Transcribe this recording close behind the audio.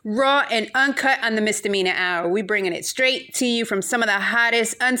Raw and uncut on the Mina Hour. We bringing it straight to you from some of the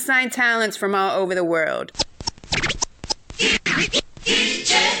hottest unsigned talents from all over the world.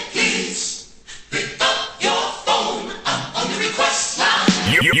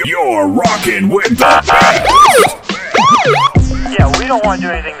 You're rocking with the best. Yeah, we don't want to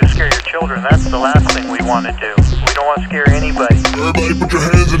do anything to scare your children. That's the last thing we want to do. We don't want to scare anybody. Everybody put your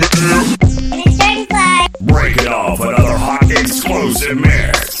hands in the air. Breaking off another hot exclusive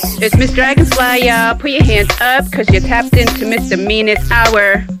mix. It's Miss Dragonfly, y'all. Put your hands up, because you're tapped into Mr. Mina's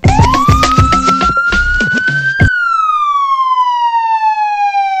Hour.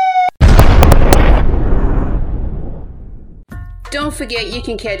 Don't forget, you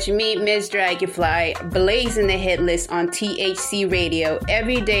can catch me, Ms. Dragonfly, blazing the hit list on THC Radio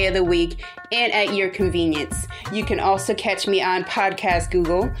every day of the week and at your convenience. You can also catch me on Podcast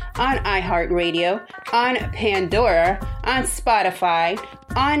Google, on iHeartRadio, on Pandora, on Spotify,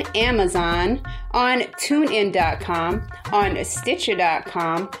 on Amazon, on TuneIn.com, on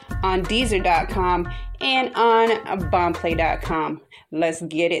Stitcher.com, on Deezer.com, and on Bombplay.com. Let's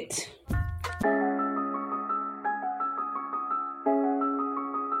get it.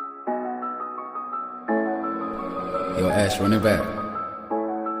 Yo, Ash, run it back.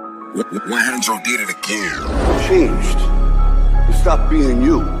 One hand did it again. Changed. You stopped being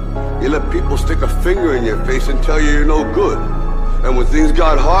you. You let people stick a finger in your face and tell you you're no good. And when things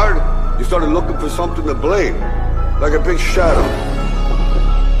got hard, you started looking for something to blame. Like a big shadow.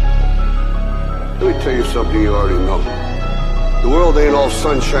 Let me tell you something you already know. The world ain't all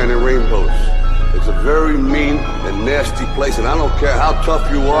sunshine and rainbows. It's a very mean and nasty place, and I don't care how tough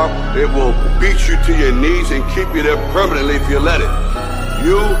you are, it will beat you to your knees and keep you there permanently if you let it.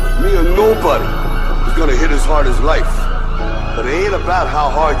 You, me, or nobody is gonna hit as hard as life. But it ain't about how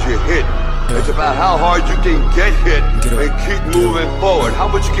hard you hit. It's about how hard you can get hit and keep moving forward. How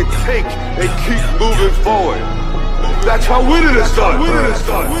much you can take and keep moving forward. That's how winning is done.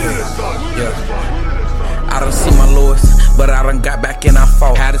 Yeah. I done see my lowest, but I done got back and I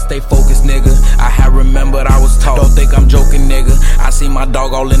fought. Had to stay focused, nigga. I had remembered I was taught. Don't think I'm joking, nigga. I see my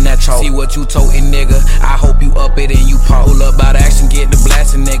dog all in that chalk. See what you totin', nigga. I hope you up it and you pop. Pull up by the action, get the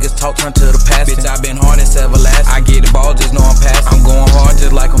blasting, niggas. Talk turn to the past. Bitch, I been hard as everlasting. I get the ball, just know I'm passing. I'm going hard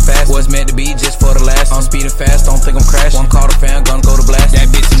just like I'm fast. What's meant to be just for the last. I'm speeding fast, don't think I'm crashing. One call the fan, gonna go to blast. That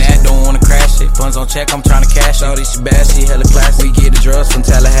bitch and that don't wanna crash it. Funds on check, I'm tryna cash. All this shit bad, she hella classy. We get the drugs from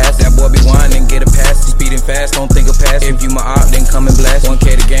Tallahassee. That boy be whining, get a pass. Speeding fast, don't think of pass. If you my op, then come and blast.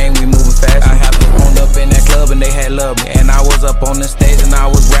 1K the game, we moving fast. I have to phone up in that club and they had love me. And I was up on the stage and I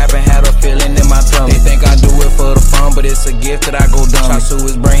was rapping, had a feeling in my tummy. They think I do it for the fun, but it's a gift that I go dumb. Try to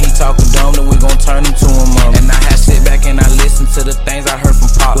his brain, he talking dumb, then we gon' turn him to a mum. And I had sit back and I listen to the things I heard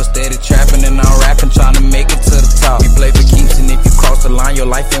from Pop. Was steady trapping and I'm rapping, trying to make it to the top. We play for keeps and if you cross the line, your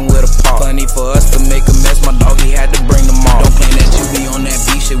life ain't with a pop. Funny for us to make a mess, my dog, he had to bring them all. Don't claim that you be on that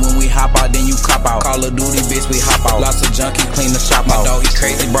beat shit when we hop out, then you cop out. Call of Duty, bitch, we hop out. Lots of junkies, clean the shop out. My dog, he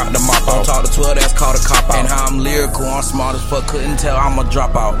crazy, brought the mop out. Talk to 12, that's called a cop out. And how I'm lyrical, I'm smart as fuck, couldn't tell I'm a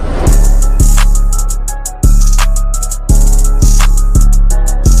dropout.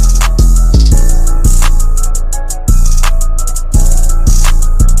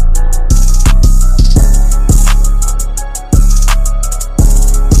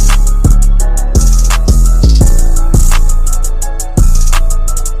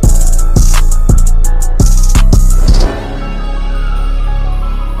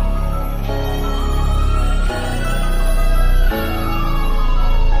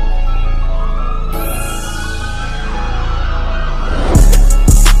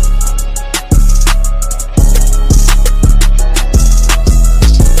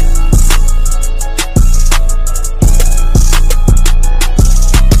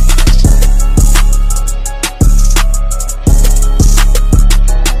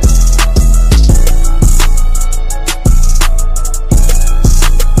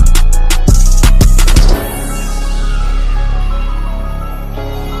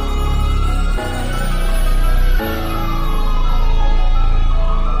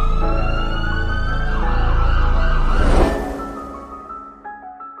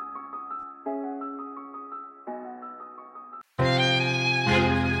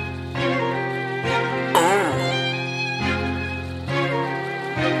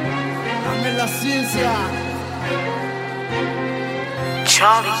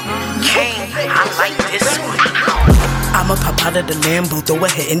 Charlie King, I like this one. I'ma pop out of the Lambo, throw her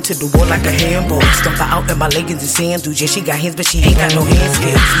head into the wall like a handball. Stomp her out in my leggings and sandals. Yeah, she got hands, but she ain't got no hand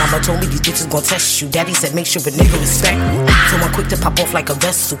skills. Mama told me these bitches gon' test you. Daddy said make sure a nigga respect you. So I'm quick to pop off like a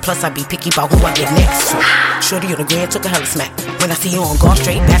vessel. Plus I be picky about who I get next to. Shorty on the grand took a hella smack. When I see her on guard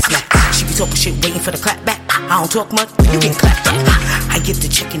straight, back smack. She be talking shit waiting for the clap back. I don't talk much, you can clap back. I get the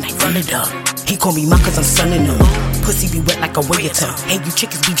chicken, I run it up. He call me Ma cause I'm sunning him. Pussy be wet like a waiter. And you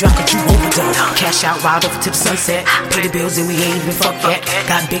chickens be drunk cause you overdone. Cash out, ride over to the sunset. Pay the bills and we ain't even fuck yet.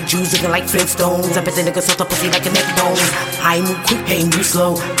 Got big Jews looking like Flintstones. I bet the nigga sucked up pussy like a neck bone. I ain't move quick, I ain't move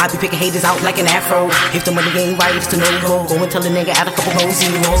slow. I be picking haters out like an afro. If the money ain't right, it's the no-go. Go and tell the nigga add a couple more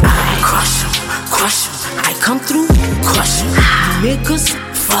zeros. I crush him, crush him. I come through, crush him. You niggas,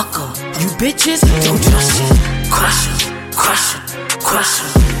 fuck him. You bitches, don't trust him. Crush him, crush him, crush him,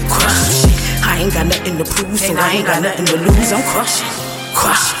 crush him. I ain't got nothing to prove, so I ain't got nothing to lose. I'm crushing,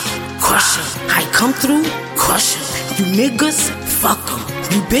 crushing, crushing. I come through, crushing. You niggas, fuck them.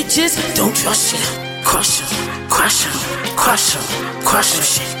 You bitches, don't trust shit. Crushing, crushing, crushing, crushing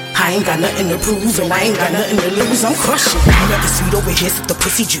shit. I ain't got nothing to prove and I ain't got nothing to lose. I'm crushing. Nothing sweet over here, sip the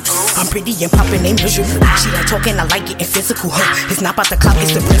pussy juice. I'm pretty and poppin', ain't visual. She like talking, I like getting physical. It's not about the clout,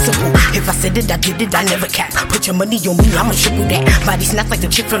 it's the principle. If I said it, I did it, I never cap. Put your money on me, I'ma triple that. Body snap like the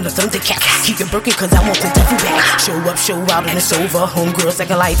chick from the Thundercat. Keep it working cause I want the duffel bag. Show up, show out, and it's over. Homegirls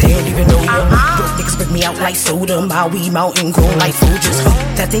like a light, they don't even know ya. Broke niggas break me out like soda. Maui mountain grown like Folgers.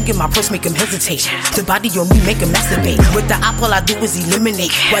 That thing in my purse make them hesitate. The body on me make them masturbate. With the op, all I do is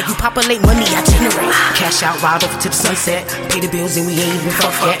eliminate. While you populate money, I generate. Cash out, ride over to the sunset. Pay the bills and we ain't even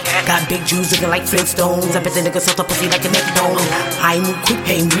fuck yet. Got big Jews looking like Flintstones. I bet the nigga sucked up pussy like a neck bone. I ain't move quick,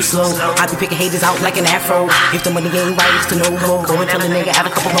 I ain't move slow. I be picking haters out like an afro. If the money ain't right, it's the no-go. Go and tell a nigga add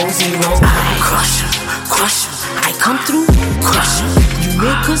a couple more zeros. I crush him, crush him. I come through, crush him. You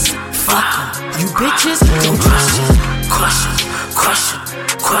niggas, fuck him. You bitches, don't trust him. Crush him, crush him,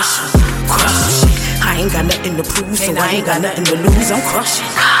 crush him, crush him. I ain't got nothing to prove, so I ain't got nothing to lose. I'm crushing,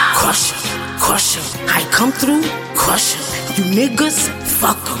 crushing, crushing. I come through, crushing. You niggas,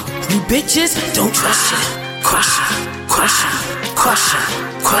 fuck them. You bitches, don't trust it. Crushing, crushing, crushing,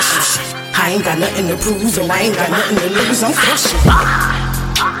 crushing. I ain't got nothing to prove and I ain't got nothing to lose. I'm crushing.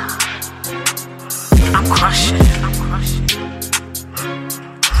 I'm crushing.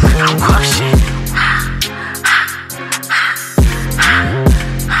 I'm crushing.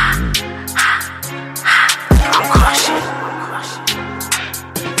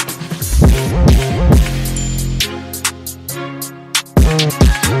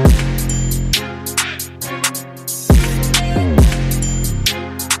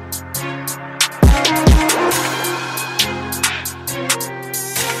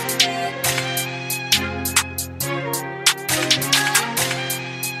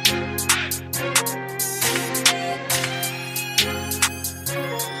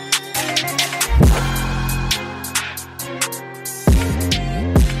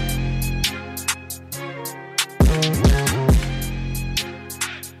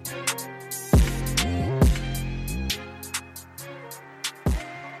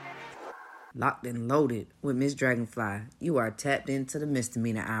 Locked and loaded with Miss Dragonfly. You are tapped into the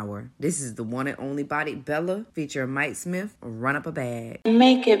Misdemeanor Hour. This is the one and only Body Bella featuring Mike Smith. Run up a bag.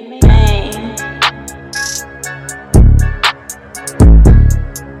 Make it bang.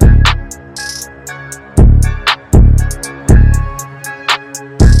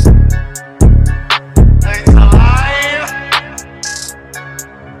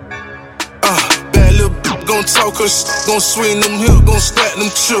 Talkers, gon' swing them hips, gon' stack them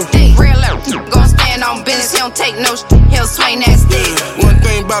chill. Real up, gon' stand on business, he don't take no shit, he'll swing that stick. One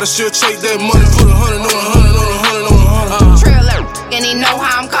thing about it, she'll take that money, put 100 on 100 on 100 on 100. Trill up, and he know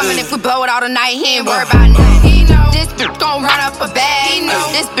how I'm coming. If we blow it all tonight, he ain't worried about nothing. He know this bitch gon' run up a bag. He know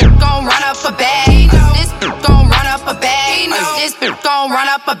this bitch gon' run up a bag. He know this bitch gon' run up a bag. He know this bitch gon' run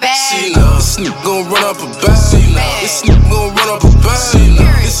up a bag. She know this nigga gon' run up a bag. This nigga gon' run up a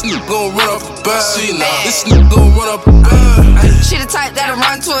bag. This nigga gon' run up a bag. This nigga gon' run up a bag. She the type that'll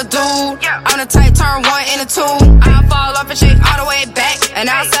run to a dude. I'm the type turn one into two. I'll fall off and shake all the way back. And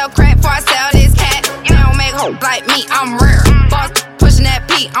I'll sell crack before I sell this cat. You don't make hoes like me, I'm rare. Boss pushing that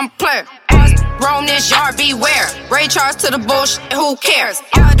P, I'm player. Boss roam this yard, beware. Ray Charles to the bullshit, who cares?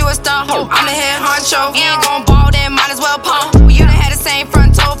 All I do is stunt hoe, I'm the head honcho. He ain't gon' ball, then might as well pump. You done had the same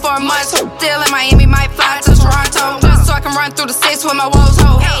front toe for a month. Still in Miami, might fly to Toronto. Just so I can run through the six with my woes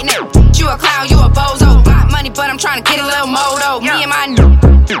ho. Hey, nigga, you a clown, you a bozo. Got money, but I'm trying to get a little modo. Me and my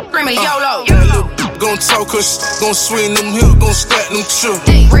screaming YOLO. Gon'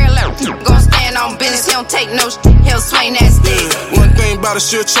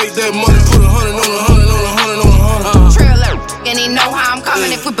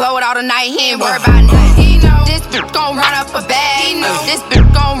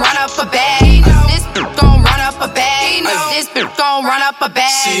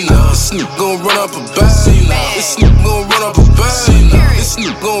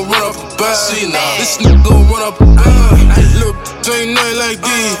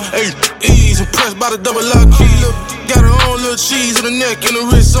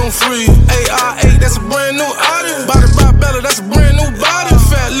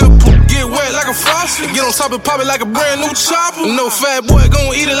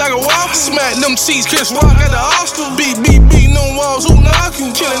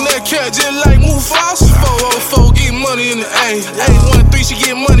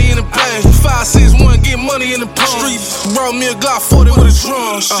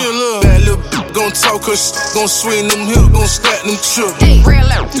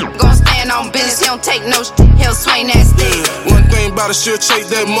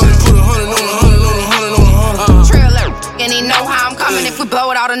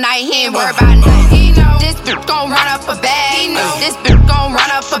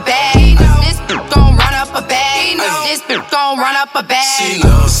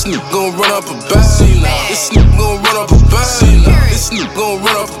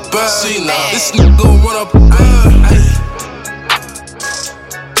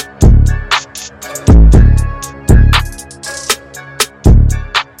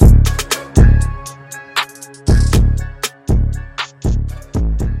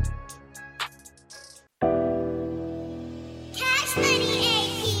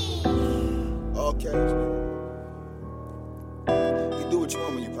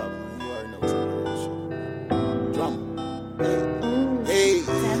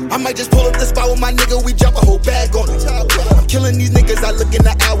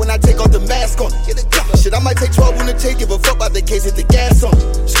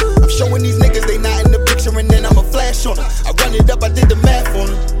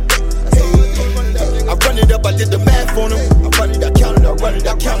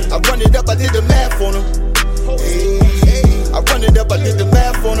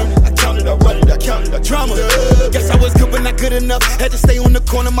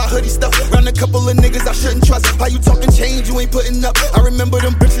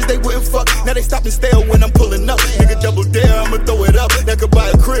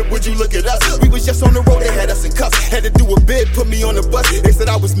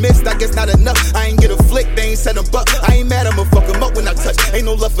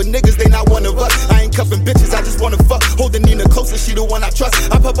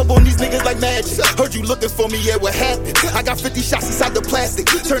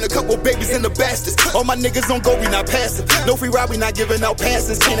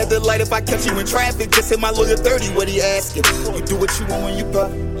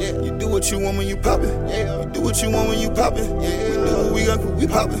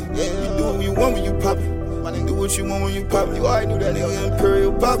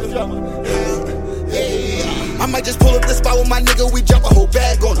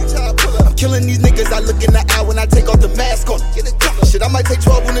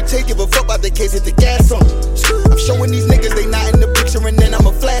 then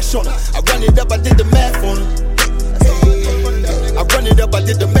I'ma flash on her. I run it up, I did the math on her. I run it up, I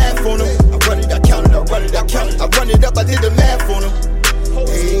did the math on him. I run it, I count it, I run it, I count it. I run it up, I did the math on him.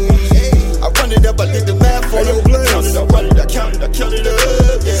 I run it up, I did the math on him. I run it, I count it, I count it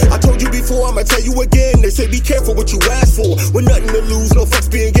up. Yeah. I told you before, I'ma tell you again. They say be careful what you ask for. With nothing to lose, no fucks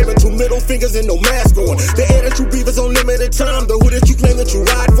being given, 2 middle fingers and no mask on. The air that you breathe is on limited time. The hood that you claim that you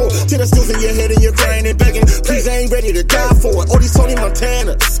ride for. Till the stills in your head and you're crying and begging. Please, I ain't ready to die for it. All these Tony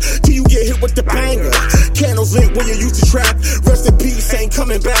Montanas, till you get hit with the banger. Candles lit when you used to trap. Rest in peace, ain't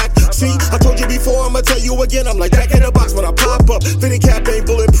coming back. See, I told you before, I'ma tell you again. I'm like Jack in the Box when I pop up. Fitted cap ain't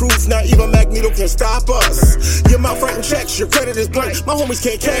bulletproof, not even Magneto can stop us. Your mouth writing checks, your credit is blank. My homies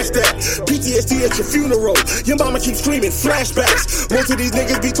can't cash that. PTSD at your funeral. Your mama keeps screaming flashbacks. Most of these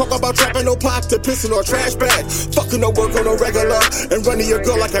niggas be talking about trapping no pot to pissing or trash bag. Fucking no work on a regular and running your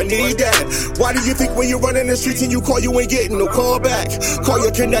girl like I need that. Why do you think when you're running the streets and you call, you ain't getting no call back? Call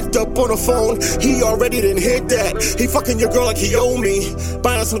your connect up on the phone, he already done hit that. He fucking your girl like he owe me.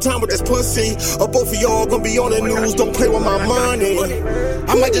 Buying some time with this pussy, or both of y'all gonna be on the news. Don't play with my money.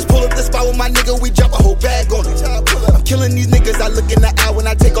 I might just pull up the spot with my nigga, we drop a whole bag on it. I'm killing these niggas, I look in the eye when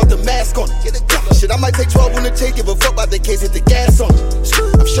I take off the mask on it. Shit, I might take 12 on the take, give a fuck about the case, hit the gas on it.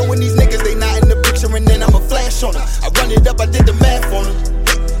 I'm showing these niggas they not in the picture and then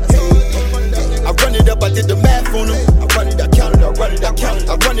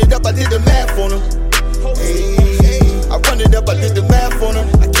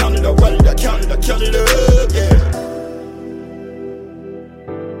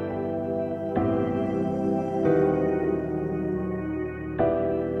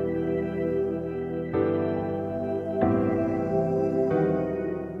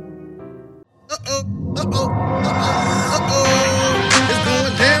It's going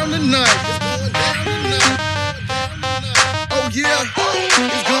down tonight. Oh yeah,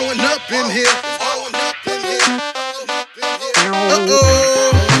 it's going up in here.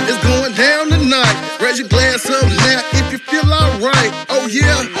 It's going down tonight. Raise your glass up now if you feel alright. Oh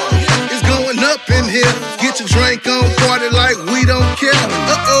yeah, it's going up in here. Get your drink on, party like we don't care.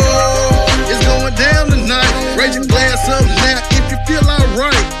 It's going down tonight. Raise your glass up now if you feel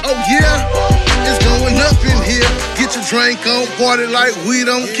alright. Oh yeah, it's going up in here. Get your drink on, party like we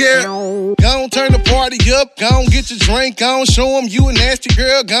don't care. Gon' turn the party up, gon' get your drink on. Show them you a nasty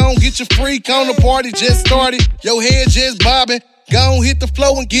girl, gon' get your freak on. The party just started, your head just bobbing. Gon' hit the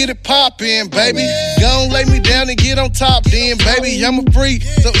floor and get it poppin', baby. Gon' lay me down and get on top then, baby. I'm a freak,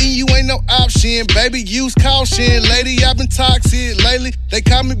 so in you ain't no option, baby. Use caution, lady, I've been toxic lately. They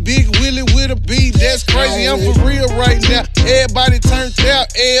call me Big Willie with a B, that's crazy, I'm for real right now. Everybody turned out,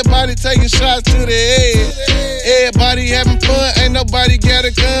 everybody taking shots to the head. Everybody having fun, ain't nobody got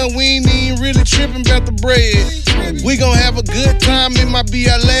a gun. We ain't even really tripping about the bread. We gon' have a good time, it might be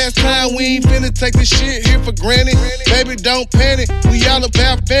our last time. We ain't finna take this shit here for granted. Baby, don't panic. We all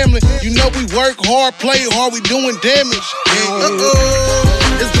about family. You know we work hard, play hard, we doing damage.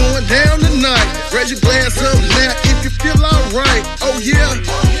 It's going down tonight. Raise your glass up now if you feel alright. Oh yeah,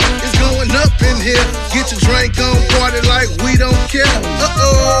 it's going up in here. Get your drink on, party like we don't care.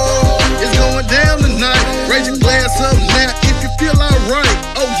 It's going down tonight. Raise your glass up now if you feel alright.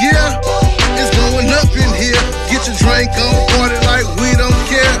 Oh yeah, it's going up in here. Get your drink on, party like we don't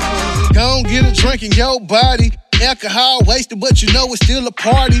care. Gon' get a drink in your body. Alcohol wasted, but you know it's still a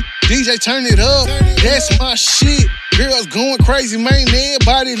party. DJ turn it up, that's my shit. Girls going crazy, man,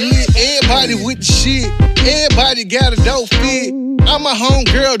 everybody lit. Everybody with the shit, everybody got a dope fit. I'm a home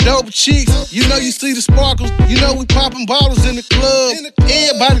girl, dope chicks. You know you see the sparkles, you know we popping bottles in the club.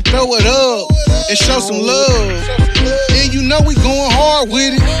 Everybody throw it up and show some love. And you know we going hard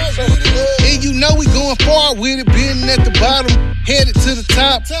with it. And you know we going far with it. Been at the bottom, headed to the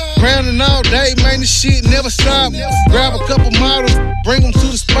top. Grinding all day, man, this shit never stop. Grab a couple models, bring them to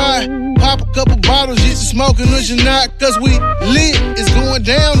the spot. Pop a couple bottles, you smoking or you not. Cause we lit, it's going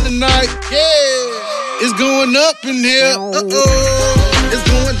down tonight. Yeah, it's going up in here. It's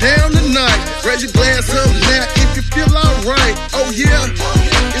going down tonight. Raise your glass up now if you feel alright. Oh yeah,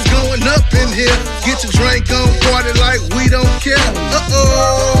 it's going up in here. Get your drink on, party like we don't care.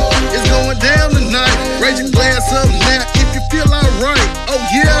 It's going down tonight. Raise your glass up now if you feel alright. Oh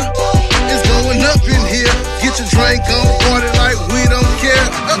yeah, it's going up in here. Get your drink on, party like we don't care.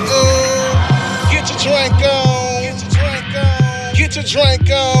 Get your drink on. Get your drink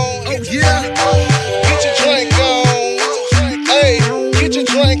on. Oh yeah. Get your drink on. Hey, get your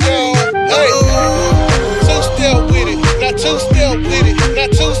drink on. Hey. Two-step with it. Not two-step with it.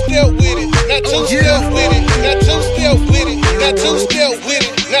 Not two-step with it. Not two-step with it. Not two-step with it. Not two-step with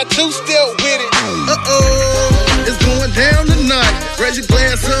it. Not two-step with it. It's going down tonight. Raise your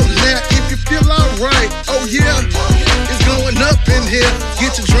glass up now if you feel alright. Oh yeah, it's going up in here.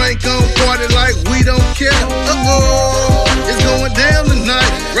 Get your drink on, party like we don't care. It's going down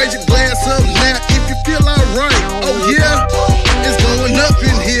tonight. Raise your glass up now if you feel alright. Oh yeah, it's going up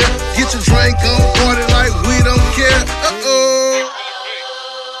in here. Get your drink on, party like we don't care.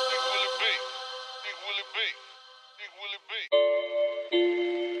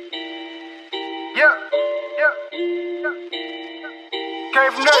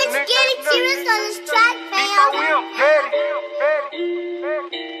 It's getting serious on this track, fam.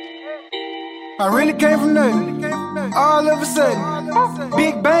 I really came from nothing, all of a sudden.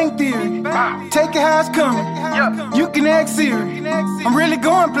 Big Bang Theory, take it how it's coming. You can act Siri, I'm really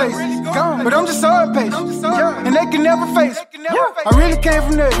going places, but I'm just so impatient, and they can never face me. I really came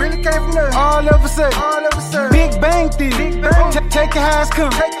from nothing, all of a sudden. Big Bang Theory, take it how it's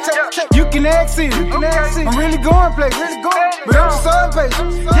coming. You can act Siri, I'm really going places, but I'm just so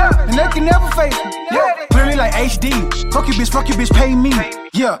impatient, and they can never face me. Clearly like HD, fuck you bitch, pay me.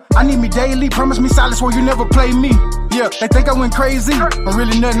 Yeah, I need me daily, promise me silence where you never play me. Yeah, they think I went crazy, I'm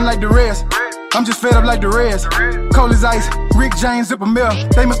really nothing like the rest. I'm just fed up like the rest. Cold as ice, Rick James, Zipper Mill.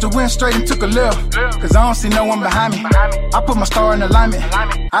 They must've went straight and took a left, cause I don't see no one behind me. I put my star in alignment,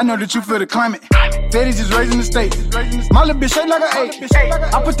 I know that you feel the climate. Fetty's just raising the stakes. My little bitch shaped like an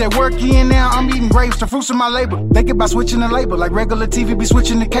 8. I put that work in now, I'm eating grapes, the fruits of my labor. Think about switching the label, like regular TV be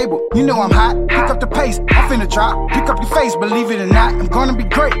switching the cable. You know I'm hot, pick up the pace, I finna drop. Pick up your face, believe it or not, I'm gonna be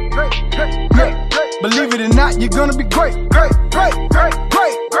great. Yeah. Believe it or not, you're gonna be great.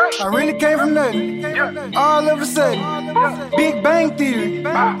 I really came from nothing. All of a sudden, Big Bang Theory.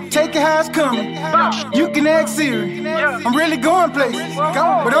 Take it how it's coming. You can act Siri. I'm really going places,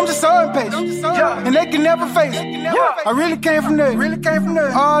 but I'm just so impatient, and they can never face it. I really came from nothing.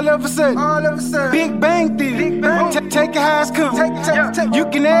 All of a sudden, Big Bang Theory. Take it how it's coming. You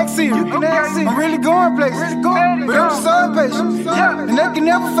can act Siri. I'm really going places, but I'm just so impatient, and they can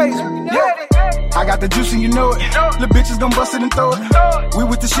never face me. I got the juice and you know it. Little bitches gon' bust it and throw it. We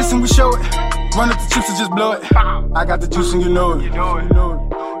with the shits and we show it. Run up the chips and just blow it. I got the juice and you know it.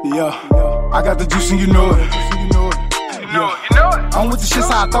 Yeah, I got the juice and you know it. Yeah. I'm with the shits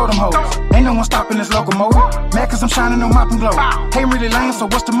how I throw them hoes. Ain't no one stopping this locomotive. Mad cause I'm shining on mop and glow. Ain't really lame, so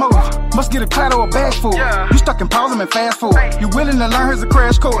what's the motive? Must get a clat or a bag full. You stuck in Parliament, fast forward. You willing to learn, here's a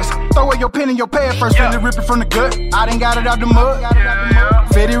crash course. Throw away your pen and your pad first, really rip it from the gut. I done got it out the mud.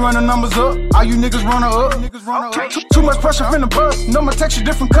 Fetty run the numbers up, all you niggas run her up. Too much pressure from the bus, know my texture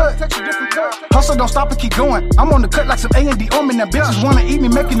different cut. Hustle don't stop and keep going. I'm on the cut like some A&D on me. Now bitches wanna eat me,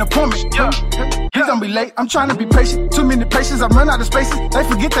 make an appointment. Please don't be late, I'm trying to be patient. Too many patience, I run out of spaces. They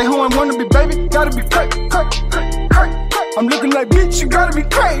forget they who and wanna be baby. Gotta be cut. I'm looking like bitch, you gotta be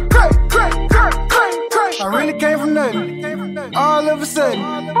cray. I really came from nothing. All of a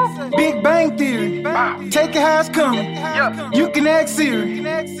sudden, Big Bang Theory. Take it how it's coming. You can act Siri.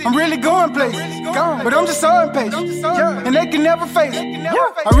 I'm really going places, but I'm just so impatient, and they can never face it.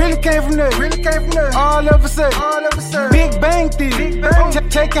 I really came from nothing. All of a sudden, Big Bang Theory.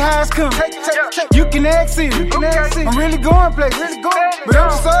 Take it how it's coming. You can act Siri. I'm really going places, but I'm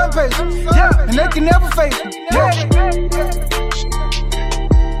just so impatient, and they can never face it.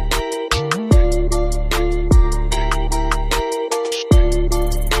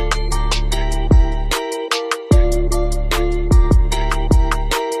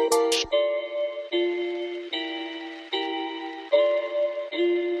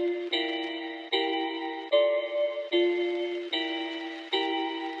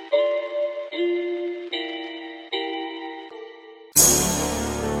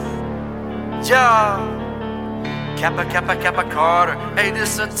 Kappa Carter. Hey,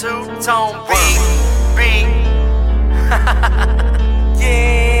 this a two-tone beat.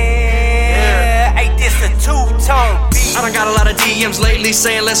 Yeah. Hey, this a two-tone beat. I done got a lot of DMs lately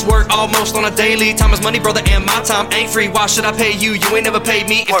saying let's work almost on a daily. Time is money, brother, and my time ain't free. Why should I pay you? You ain't never paid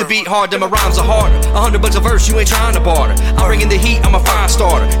me. If the beat hard, then my rhymes are harder. $100 a verse, you ain't trying to barter. I'm bringing the heat, I'm a fire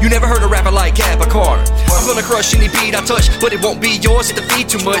starter. You never heard a rapper like Kappa Carter. I'm gonna crush any beat I touch, but it won't be yours if the fee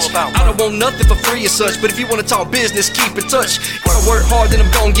too much. I don't want nothing for free as such, but if you wanna talk business, keep in touch. If I work hard, then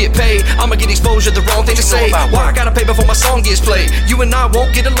I'm gonna get paid. I'ma get exposure, the wrong thing to say. Why I gotta pay before my song gets played? You and I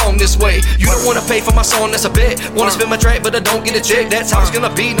won't get along this way. You don't wanna pay for my song, that's a bet. Wanna spin my track, but I don't get a check. That's how it's gonna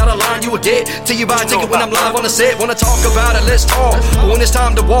be, not a line you will get. Till you buy a ticket when I'm live on the set. Wanna talk about it, let's talk. But when it's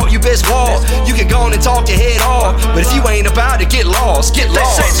time to walk, you best walk. You can go on and talk your head off, but if you ain't about it, get lost. They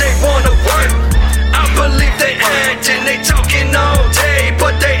say they wanna work, I believe they acting, they talking all day,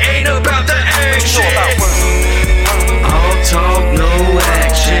 but they ain't about the action. All talk, no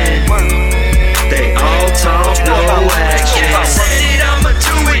action. They all talk, no action. I said it, I'ma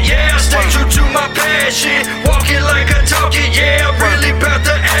do it, yeah. I stay true to my passion. Walking like I talk it, yeah. I'm really about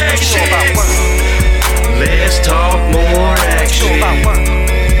the action. Let's talk more action.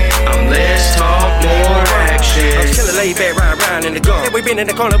 Let's talk more action. I'm chillin' laid back, round in the gun. We been in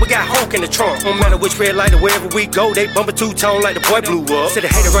the corner, we got Hulk in the trunk. No matter which red light or wherever we go, they bumpin' two-tone like the boy blew up. Said the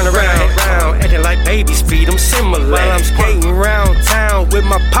hater run around, acting like babies, feed them similar. While I'm skating around town with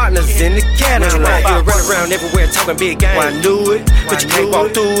my partners in the Cadillac. You run around everywhere talking big game. Well, I knew it, but you can't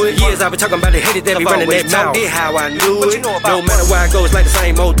walk through it. Years I've been talking about the haters that be running that mouth. Did how I knew it. No matter where I go, it's like the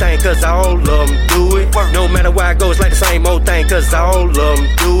same old thing, cause all of them do it. No matter where I go, it's like the same old thing, cause all of them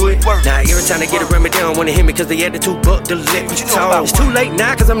do it. Now every time they get around me, they don't wanna hit me, cause they had the $2 to let me talk. It's too late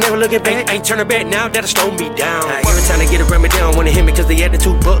now, cause I'm never looking back. Ain't turning back now, that'll slow me down. Now every time they get around me, they don't wanna hit me, cause they had the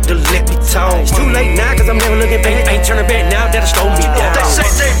 $2 to let me talk. It's too late now, cause I'm never looking back. Ain't turning back now, that'll slow me down. They say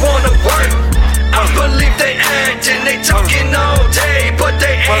they wanna work, I believe they acting, they talking all day, but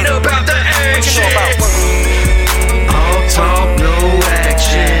they ain't about the action. All talk, no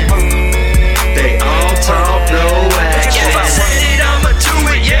action. They all talk, no action. I said it, I'ma do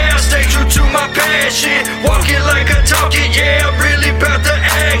it, yeah. I stay true to my passion. Walking like I talk it, yeah. I'm really about the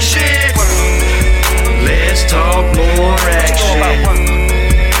action. Let's talk more action.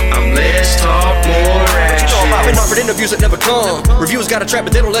 Let's talk more action. I've been offered in interviews that never come. Reviews got a trap,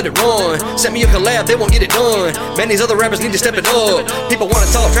 but they don't let it run. Send me a collab, they won't get it done. Man, these other rappers need to step it up. People wanna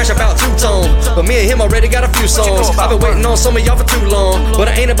talk trash about two-tone, but me and him already got a few songs. I've been waiting on some of y'all for too long, but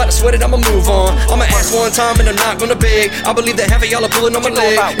I ain't about to sweat it, I'ma move on. I'ma ask one time and I'm not gonna beg. I believe that half of y'all are pulling on my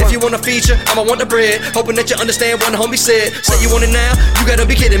leg. If you want a feature, I'ma want the bread. Hoping that you understand what the homie said. Say you want it now, you gotta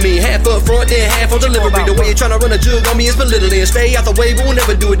be kidding me. Half up front, then half on delivery. The way you're trying to run a jug on me is belittling. Stay out the way, but we'll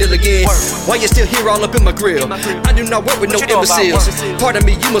never do a deal again. Why you still here all up in my grill? I do not work with no imbeciles. Pardon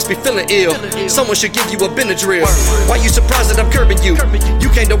me, you must be feeling ill. Someone should give you a Benadryl. Why you surprised that I'm curbing you? You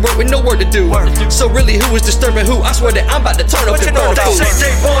came to work with no work to do. So really, who is disturbing who? I swear that I'm about to turn up and burn the food. They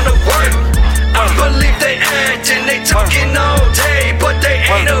say they wanna work, I believe they acting. They talking all day, but they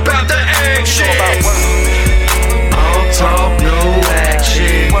ain't about the action. All talk, no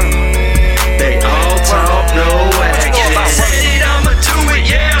action. They all talk, no action. Said it, I'ma do it,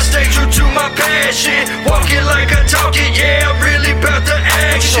 yeah. I stay true to my passion. Walking like I talk it, yeah. I'm really about the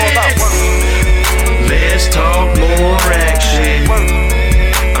action. Let's talk more action.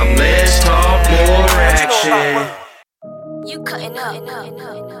 Let's talk more action. You cutting up.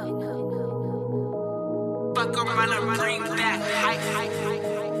 Fuck around and bring back hype.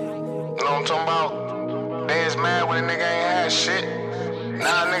 You know what I'm talking about? They is mad when a nigga ain't had shit.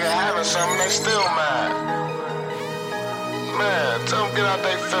 Now a nigga having something, they still mad. Man, tell them get out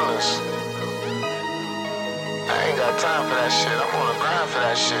their feelings. I ain't got time for that shit. I'm on the grind for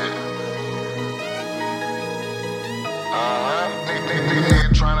that shit.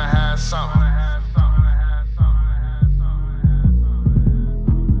 Nigga trying to have something.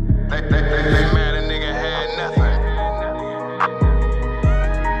 They mad a nigga had nothing.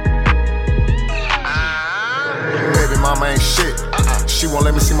 Baby mama ain't shit. She won't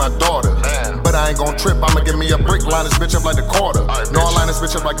let me see my daughter. But I ain't gon' trip, I'ma give me a brick, line this bitch up like the quarter. No, I line this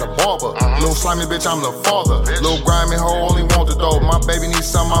bitch up like the barber. Little slimy bitch, I'm the father. Little grimy hoe, only want the dough. My baby needs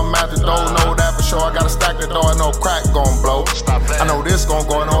something, I'm at the door. Know that for sure, I gotta stack the door. I know crack gon' blow. I know this gon'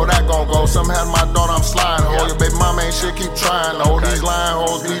 go, I know that gon' go. Some had my daughter, I'm sliding ho. Your baby mama ain't shit, keep trying though. These lying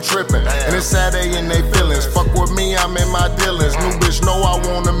hoes be tripping. And it's sad they in they feelings. Fuck with me, I'm in my dealings. New bitch know I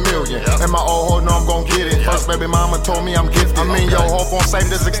want $1 million. And my old hoe know I'm gon' get it. First baby mama told me I'm gifted. I mean, yo, hope on site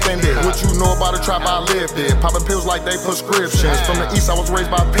this extended. What you know about a trap I lived in? Popping pills like they prescriptions. From the east I was raised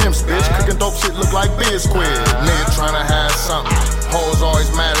by pimps, bitch. Cooking dope shit look like Biscuit. Nigga tryna have something. Hoes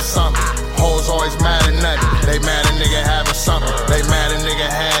always mad at something. Hoes always mad at nothing. They mad at nigga having something. They mad at nigga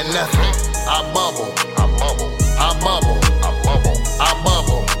had nothing. I bubble. I bubble. I bubble. I bubble. I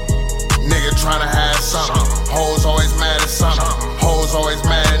bubble. Nigga tryna have something. Hoes always mad at something. Hoes always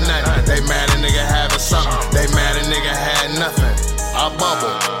mad at nothing. They mad at nigga having something. They mad at nigga had nothing. I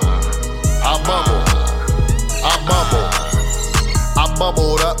bubble. I bubble. I bubble. I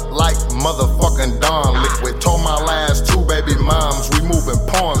bubbled up like motherfucking Dawn Liquid. Told my last 2 baby moms we moving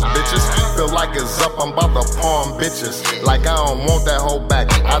pawns, bitches. Feel like it's up, I'm about to pawn bitches. Like I don't want that hoe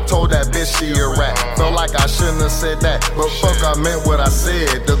back. I told that bitch she a rat. Felt like I shouldn't have said that, but fuck, I meant what I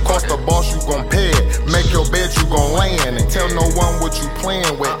said. The cost of boss, you gon' pay it. Make your bed, you gon' lay in it. Tell no one what you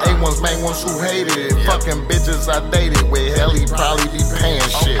playing with. A1's main ones who hated it. Fucking bitches I dated with. Hell, he probably be paying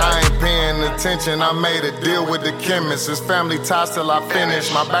shit. I ain't paying attention, I made a deal with the chemist. It's family ties till I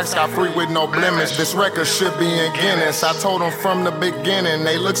finish. My back's got free with no blemish. This record should be in Guinness. I told them from the beginning.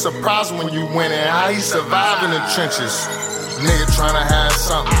 They look surprised when you winning. How he survive in the trenches? Nigga tryna have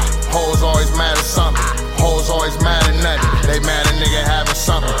something. Hoes always mad at something. Hoes always mad at nothing. They mad at nigga having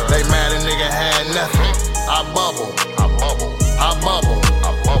something. They mad at nigga had nothing. I bubble. I bubble. I bubble.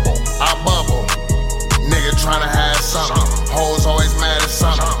 I bubble. I bubble. Nigga tryna have something. Hoes always mad at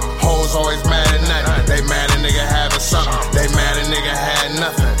something. Hoes always mad at nothing. They mad at nigga having something. They mad at nigga had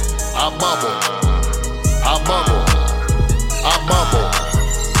nothing. I bubble. I bubble. I bubble.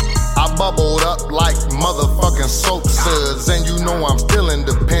 I bubbled up like motherfucking soap suds. And you know I'm still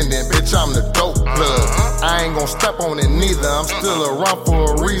independent, bitch, I'm the dope plug. I ain't gon' step on it neither, I'm still around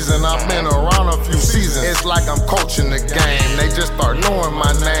for a reason. I've been around a few seasons. It's like I'm coaching the game, they just start knowing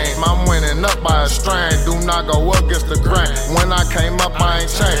my name. I'm winning up by a strain, do not go against the grain. When I came up, I ain't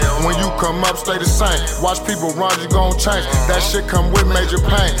changed. When you come up, stay the same. Watch people run, you gon' change. That shit come with major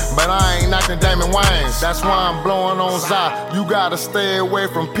pain, but I ain't knocking Damon Wayans. That's why I'm blowing on Zai. You gotta stay away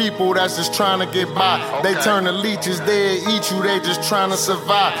from people that's just trying to get by. They turn to leeches, they eat you, they just trying to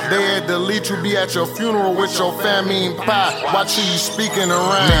survive. They delete you, be at your funeral with your family and pie. Watch who you speaking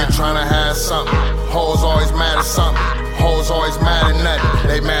around. Nigga trying to have something. Hoes always mad at something. Hoes always mad at nothing.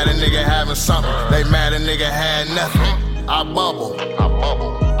 They mad at nigga having something. They mad at nigga had nothing. I bubble. I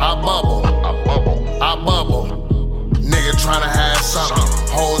bubble. I bubble. I bubble. I bubble. Nigga trying to have something.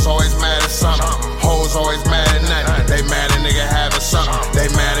 Hoes always mad at something. Hoes always mad at nothing.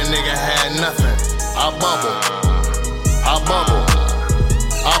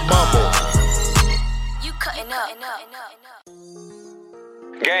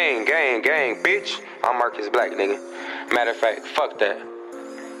 Gang, bitch. I'm Marcus Black, nigga. Matter of fact, fuck that.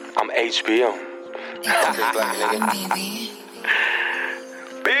 I'm HBO. Black, nigga.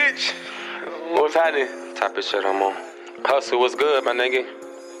 Bitch. What's happening? Type of shit I'm on. Hustle, what's good, my nigga?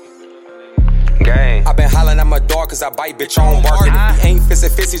 Gang. I been hollering at my dog cause I bite, bitch, I don't bark. And if he ain't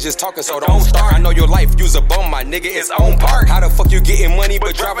fissy, just talking, so don't start. I know your life, use a bum, my nigga, it's on park. How the fuck you getting money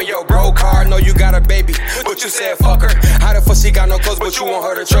but driving your bro car? Know you got a baby, but you said fuck her. How the fuck she got no clothes but you want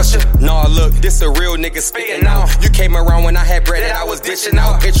her to trust you? Nah, look, this a real nigga spitting out. You came around when I had bread and I was dishing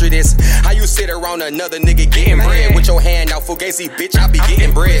out. Picture this, how you sit around another nigga getting bread with your hand out, fugazi, bitch, I be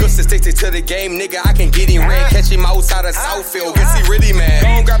getting bread. Good statistics to the game, nigga, I can get him red. Catch him outside of Southfield, guess he really mad.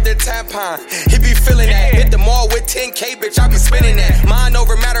 Don't grab that tampon, he be feeling that. Hit the mall with 10K, bitch, I be spinning that. Mind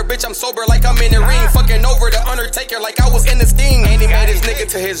over matter, bitch, I'm sober like I'm in the ring. Fucking over the Undertaker like I was in the Sting. And he made his nigga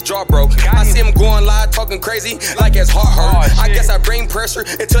to his jaw broke. I see him going live talking crazy like his heart hurt. I guess I bring pressure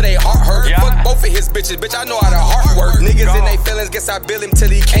until they heart hurt. Fuck both of his bitches, bitch, I know how to heart work. Niggas in they feelings, guess I bill him till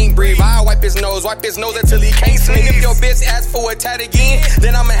he can't breathe. I wipe his nose until he can't sneeze. If your bitch asks for a tat again,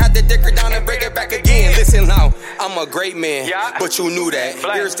 then I'ma have to dick her down and break it back again. Listen now, I'm a great man, but you knew that.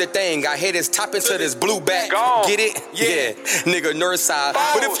 Here's the thing, I hit his top into this blue back. Get it? Yeah, nigga, north side.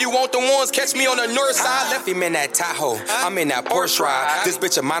 But if you want the ones, catch me on the north side. Left him in that Tahoe, I'm in that Porsche ride. This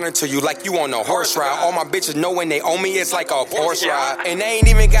bitch a monitor you like you on a horse ride. All my bitches know when they own me, it's like a Porsche ride. And they ain't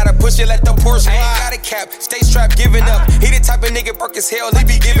even gotta push it, let the Porsche ride. Ain't got a cap, stay strapped, giving up. He the type of nigga broke as hell, he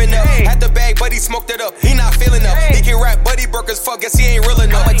be giving up. Had the bag, but he smoked it up, he not feeling up. He can rap, but he broke as fuck, guess he ain't real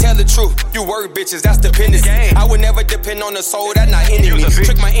enough. I'ma tell the truth, you word bitches, that's dependency. I would never depend on the soul, that's not enemy.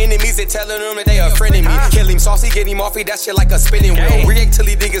 Trick my enemies and telling them that they a friend of me. Kill him saucy, get him off, that shit like a spinning wheel. React till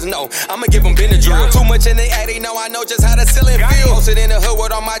these niggas know, I'ma give them Benadryl. Too much in the ad, they know I know just how the ceiling feel. Posted in the hood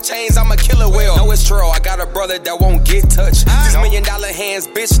with all my chains, I'm a killer whale. No, it's true, I got a brother that won't get touched. These $1 million hands,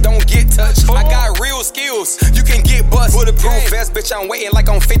 bitch, don't get touched. I got real skills, you can get bust. Bulletproof vest, bitch, I'm waiting like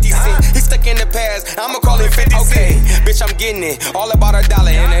I'm 50 Cent. He's stuck in the past, I'ma call him 50 Cent. Okay, bitch, I'm getting it, all about $1.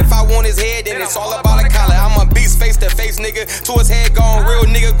 And if I want his head, then it's all about a collar. I'm a beast face to face, nigga, to his head gone. Real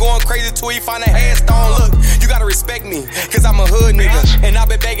nigga going crazy till he find a headstone. Look, you gotta respect me, cause I'm a hood nigga. And I've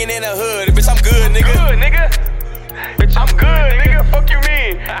been begging in the hood, bitch, I'm good, nigga. Good, nigga. Bitch, I'm good, nigga. Fuck you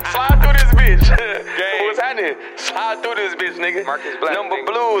mean? Slide through this bitch. What's happening? Slide through this bitch, nigga. Marcus Black, number nigga.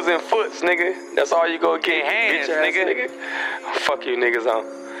 Blues and foots, nigga. That's all you go get. Hands, nigga. Fuck you niggas on.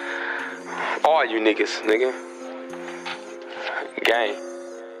 All you niggas, nigga. Gang.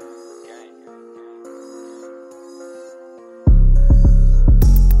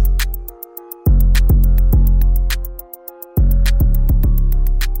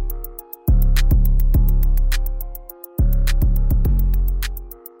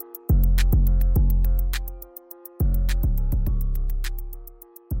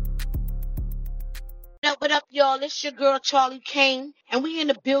 What up, y'all? It's your girl, Charlie Kane, and we in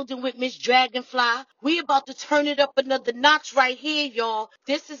the building with Miss Dragonfly. We about to turn it up another notch right here, y'all.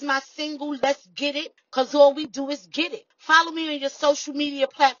 This is my single, Let's Get It, cause all we do is get it. Follow me on your social media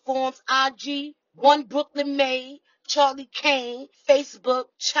platforms, IG, One Brooklyn May, Charlie Kane, Facebook,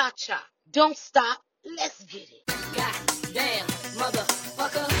 Cha-Cha. Don't stop, let's get it. Goddamn,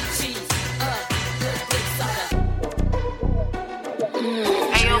 motherfucker, she's a good sucker.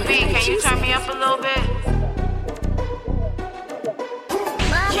 Hey, yo, B, can you turn me up a little bit?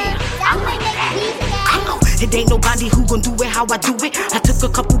 It ain't nobody who gon' do it how I do it. I took a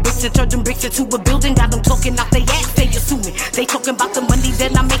couple bricks and turned them bricks into a building. Got them talking out they ass, they assuming. They talking about the money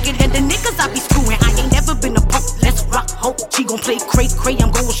that I make it and the niggas I be screwing. I ain't never been a punk, let's rock, hope. She gon' play cray, I'm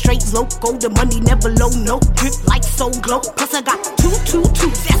going straight loco. The money never low, no drip like so glow. Plus I got two,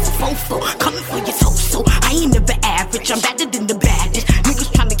 that's a 4-4. Coming for your so I ain't never average, I'm better than the baddest. Niggas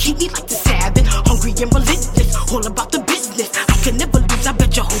tryna keep me like the savage. Hungry and relentless, all about the business. I can never lose, I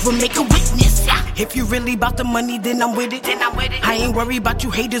bet Jehovah make a witness. If you really about the money, then I'm with it. I ain't worried about you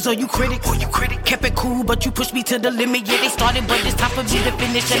haters or you critics. Kept it cool, but you pushed me to the limit. Yeah, they started, but it's time for me to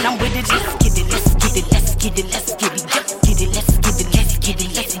finish, and I'm with it. Let's get it, let's get it, let's get it, let's get it, let's get it, let's get it, let's get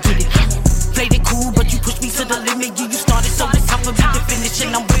it, let's get it. Played it cool, but you pushed me to the limit. Yeah, you started, so it's time for me to finish,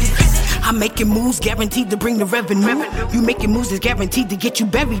 and I'm with it. I'm making moves, guaranteed to bring the revenue. You making moves is guaranteed to get you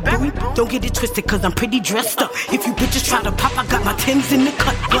buried, boo. Don't get it twisted, cause I'm pretty dressed up. If you bitches try to pop, I got my Timbs in the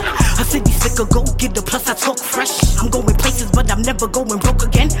cut. What? A city slicker, go get the plus I talk fresh. I'm going places, but I'm never going broke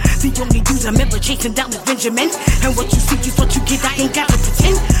again. The only dudes I'm ever chasing down is Benjamin. And what you see is what you get, I ain't gotta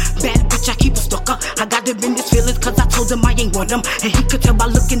pretend. Bad bitch, I keep a stalker. I got him in his feelings, cause I told him I ain't want him. And he could tell by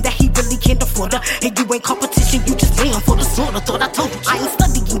looking that he really can't afford her. And you ain't competition, you just laying for the slaughter. Thought I told you, I ain't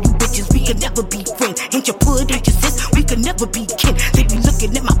studying you bitches, we can never be friends. Ain't your pud, ain't your sis, we can never be kin. They be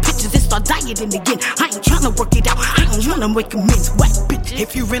looking at it in again. I ain't tryna work it out, I don't wanna make amends. Whack bitch,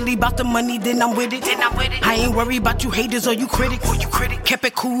 if you really about the money, then I'm with it. I ain't worried about you haters or you critics. Kept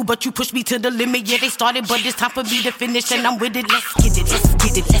it cool, but you pushed me to the limit. Yeah, they started, but it's time for me to finish, and I'm with it. Let's get it, let's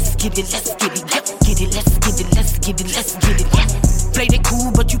get it, let's get it, let's get it. Yep, get it, let's get it, let's get it, let's get it. Yeah. Played it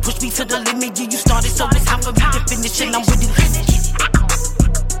cool, but you pushed me to the limit. Yeah, you started, so it's time for me to finish, and I'm with it. Let's get it.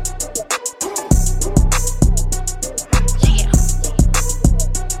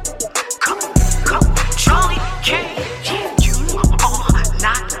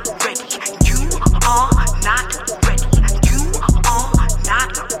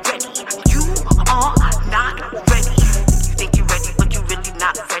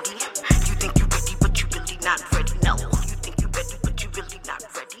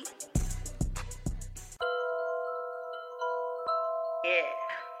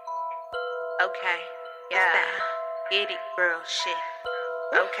 Get it, girl, shit.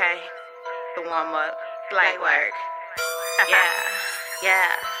 Okay, the warm up, light work.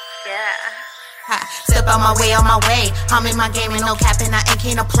 Yeah. Step out my way, on my way. I'm in my game and no capping, I ain't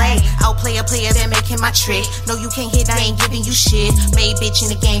keen to play. Outplay a player, then making my trick. No, you can't hit, I ain't giving you shit. Made bitch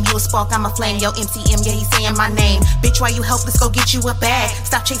in the game, you a spark, I'm a flame. Yo, MCM, yeah, he saying my name. Bitch, why you helpless? Go get you a bag.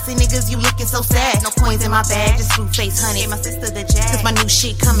 Stop chasing niggas, you looking so sad. No coins in my bag, just blue face honey. Gave my sister the jazz, cause my new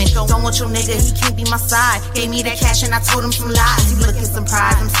shit coming. Don't want your nigga, he can't be my side. Gave me that cash and I told him some lies. He looking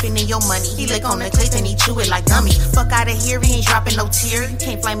surprised, I'm spending your money. He lick on the clip and he chew it like gummy. Fuck out of here, he ain't dropping no tear. You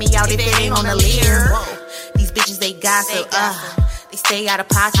can't fly me out if it ain't on the leer. These bitches, they gossip, they stay out of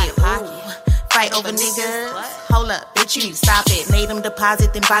pocket, fight over niggas, hold up, bitch, you need to stop it. Made them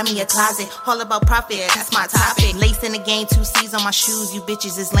deposit, then buy me a closet, all about profit, that's my topic. Lace in the game, 2 C's on my shoes, you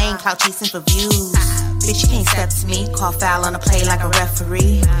bitches is lame, clout chasing for views. Bitch, you can't step to me, call foul on the play like a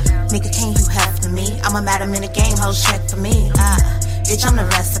referee. Nigga, can't you have to me? I'm a madam in the game, hoes check for me. Bitch, I'm the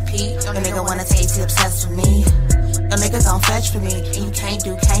recipe, your nigga wanna taste, he obsessed with me. Your nigga gon' fetch for me, and you can't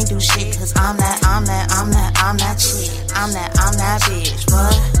do shit, cause I'm that chick. I'm that bitch,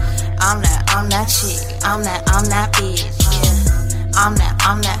 what? I'm that chick. I'm that bitch, yeah. I'm that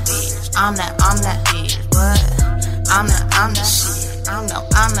bitch. I'm that bitch, what? I'm that shit. I'm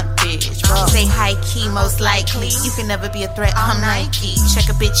the bitch, bro. Say high key, most likely. You can never be a threat, I'm Nike. Check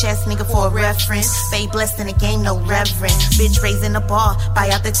a bitch ass nigga for a reference. Babe blessed in the game, no reverend. Bitch raising the ball, buy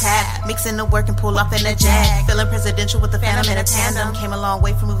out the tab. Mixing the work and pull off in a jag. Feeling presidential with the phantom in a tandem. Came a long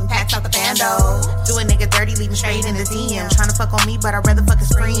way from moving packs out the bando. Do a nigga dirty, leave him straight in the DM. Tryna fuck on me, but I'd rather fuck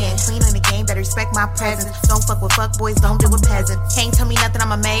his friend. Clean in the game, better respect my presence. Don't fuck with fuck boys, don't deal with peasants. Can't tell me nothing,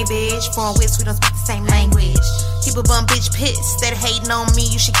 I'm a May bitch. Foreign wits, we don't speak the same language. Keep a bum bitch pissed. Instead of hating on me,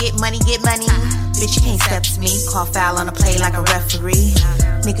 you should get money, get money. Bitch, you can't step to me. Call foul on the play like a referee.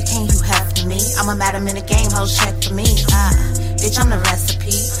 Nigga, can't you have to me? I'm a madam in the game, hoes check for me. Bitch, I'm the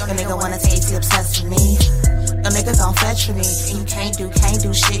recipe. Your nigga wanna taste, he obsessed with me. Your nigga gon' fetch for me. And you can't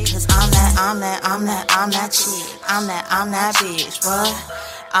do shit, cause I'm that chick. I'm that bitch, what?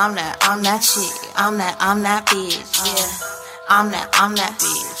 I'm that chick. I'm that bitch, yeah. I'm that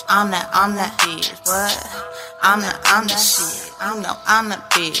bitch. I'm that bitch, what? I'm the shit. I'm the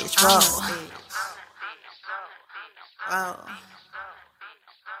bitch, bro.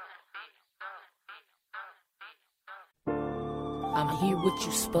 I'm here with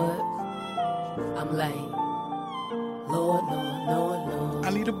you, Spud. I'm like, Lord. I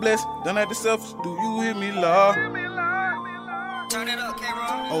need a blessing, done at the selfish. Do you hear me, Lord? Turn it up,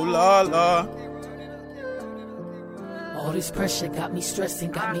 K-Roll. Oh, Lord. All this pressure got me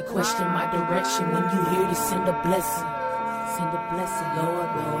stressing, got me questioning my direction. When you hear this, send a blessing. Send a blessing, Lord.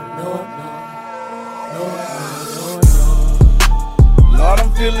 Lord,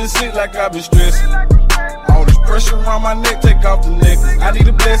 I'm feeling sick like I've been stressing. All this pressure around my neck, take off the necklace. I need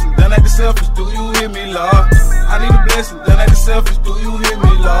a blessing, done at the selfish. Do you hear me, Lord? I need a blessing, done at the selfish. Do you hear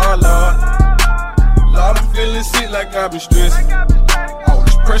me, Lord? Lord, I'm feeling sick like I've been stressing.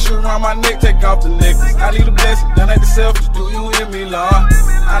 Pressure around my neck, take off the necklace. I need a blessing, done at the selfish. Do you hear me, Lord?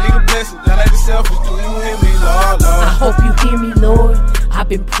 I need a blessing, done at the selfish. Do you hear me, Lord? I hope you hear me, Lord. I've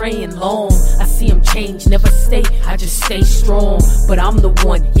been praying long. I see him change, never stay. I just stay strong. But I'm the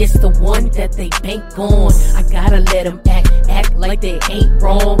one, yes, the one that they bank on. I gotta let them act like they ain't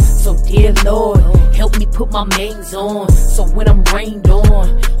wrong. So dear Lord, help me put my mains on. So when I'm rained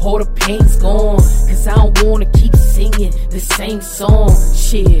on, all the pain's gone. Cause I don't wanna keep singing the same song.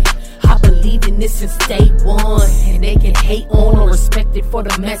 Shit, I believe in this since day one. And they can hate on or respect it for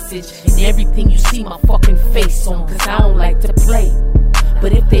the message. And everything you see my fucking face on. Cause I don't like to play.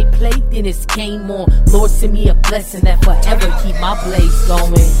 But if they play, then it's game on. Lord, send me a blessing that forever keep my blaze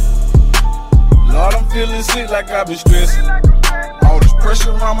going. Lord, I'm feeling sick like I've been stressing. All this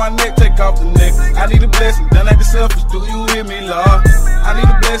pressure around my neck, take off the necklace. I need a blessing, done at the selfish, do you hear me, Lord? I need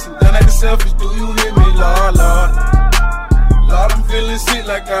a blessing, done at the selfish, do you hear me, Lord, Lord? Lord, I'm feeling sick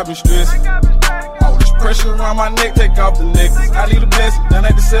like I've been stressing. All this pressure around my neck, take off the necklace. I need a blessing, done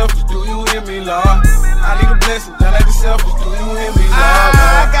at the selfish, do you hear me, Lord? I need a blessing, done at the selfish, do you hear me, Lord?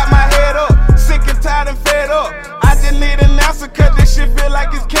 I got my head up, sick and tired and fed up. I just need an answer, cause this shit feel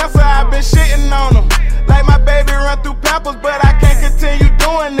like it's cancer. I've been shitting on them, like my baby run through Pampers, but I can't continue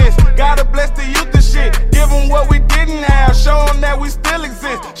doing this. Gotta bless the youth and shit, give them what we didn't have. Show them that we still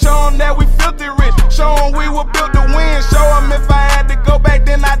exist, show them that we filthy rich, show them we were built to win. Show them if I had to go back,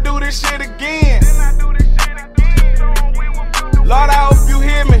 then I do this shit again. Lord, I hope you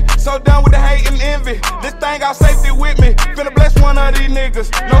hear me. So done with the hate and envy. This thing got safety with me. Finna bless one of these niggas.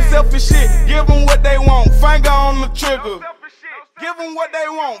 No selfish shit. Give them what they want. Finger on the trigger. Give them what they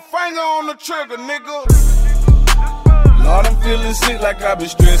want. Finger on the trigger, nigga. Lord, I'm feeling sick like I've been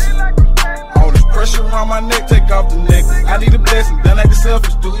stressing. All this pressure around my neck, take off the necklace. I need a blessing, done at the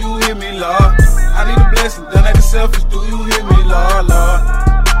selfish. Do you hear me, Lord? I need a blessing, done at the selfish. Do you hear me, Lord, Lord?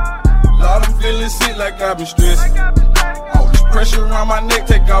 Lord, I'm feeling sick like I've been stressing. All this pressure around my neck,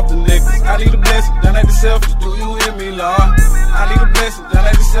 take off the necklace. I need a blessing, done at the selfish. Do you hear me, Lord? I need a blessing, done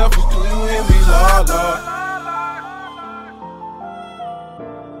at the selfish. Do you hear me, Lord, Lord?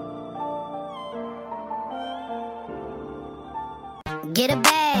 Get a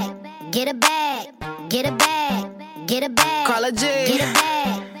bag, get a bag, get a bag, get a bag. Carla G. Get a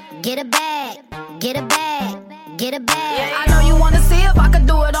bag, get a bag, get a bag, get a bag. I know you wanna see if I can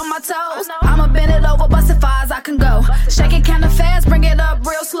do it on my toes. I'ma bend it over, bust it far as I can go. Shake it kinda fast, bring it up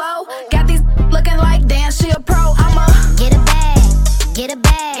real slow. Got these looking like damn, she a pro. I'ma get a bag, get a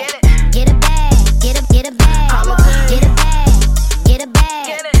bag, get a bag, get a bag. I'ma get a bag, get a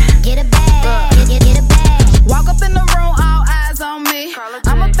bag, get a bag, get a bag. Walk up in the room, all eyes on me.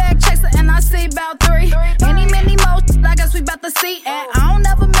 I'm a bag chaser and I see about 3. Any, many more, I guess we about to see. And I don't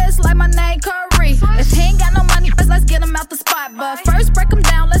ever miss like my name Curry. If he ain't got no money, let's get him out the spot. But first break him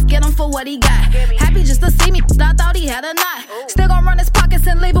down, let's get him for what he got. Happy just to see me, I thought he had a knot. Still gon' run his pockets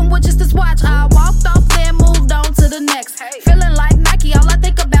and leave him with just his watch. I walked off then moved on to the next. Feeling like Nike, all I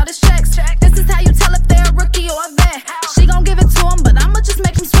think about is checks. This is how you tell if they're a rookie or a vet. She gon' give it to him, but I'ma just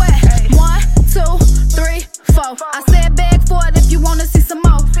make him sweat. 1, 2, 3, 4. I said beg for it if you wanna see some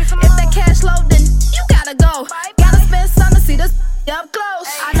more. If that cash low, then you gotta go. Gotta spend some to see this up close.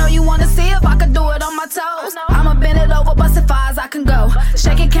 I know you wanna see if I can do it on my toes. I'ma bend it over, bust it far as I can go.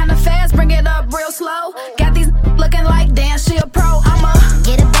 Shake it kinda fast, bring it up real slow. Got these looking like damn, she a pro. I'ma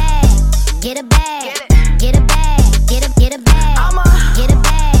get a bag, get a bag, get a bag, get a bag. I'ma get a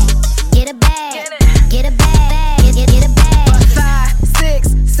bag, get a bag, get a bag, get a bag. 5, 6,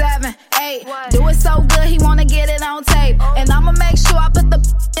 7, 8. Do it so good, he wanna get it on tape. And I'ma make sure I put the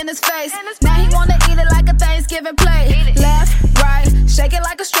in his face. Now he wanna eat it like a Thanksgiving plate. Left, right, shake it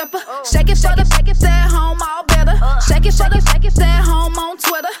like a stripper. Shake it for the stay at home, all better. Shake it for the stay at home on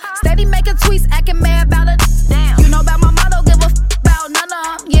Twitter. Steady making tweets, acting mad about it. You know about my motto, give a about none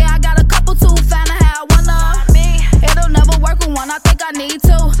of them. Yeah, I got a couple too, fine to have one of me. It'll never work with one, I think I need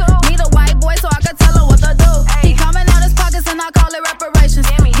 2. Need a white boy so I can tell him what to do. He coming out his pockets and I call it reparations.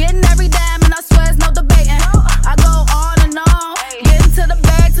 Getting every dime and I swear it's no debating. I go on and on, getting to the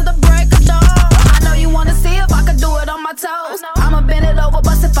bag to the break of dawn. I know you wanna see if I can do it on my toes. I'ma bend it over,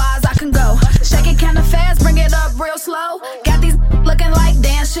 bust it far as I can go. Shake it kinda fast, bring it up real slow. Got these looking like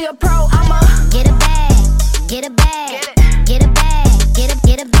damn, she a pro. I'ma get a bag, get a bag, get a bag, get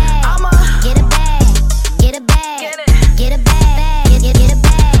a bag. I'ma get a bag, get a bag, get a bag, get a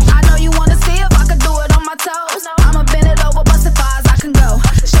bag. I know you wanna see if I can do it on my toes. I'ma bend it over, bust it far as I can go.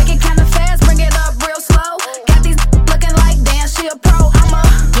 Shake it kinda fast, bring it up real slow. Got these looking like damn, she a pro. I'ma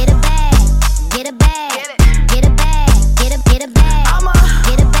get a bag, get a bag, get a bag, get a bag. I'ma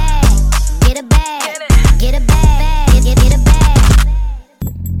get a bag, get a bag, get a bag, get a bag.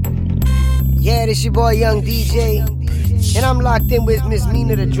 Yeah, this your boy Young DJ, and I'm locked in with Miss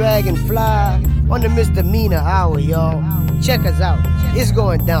Mina the Dragonfly on the Mr. Mina Hour, y'all. Check us out. It's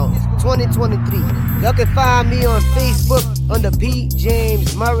going down. 2023. Y'all can find me on Facebook under P.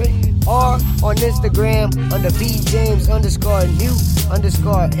 James Murray or on Instagram under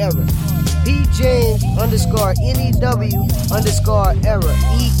PJames_new_era. P. James _NEW_era.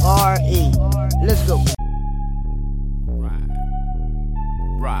 ERA. Let's go.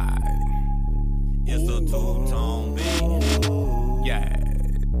 Right. It's a two-tone beat. Yeah.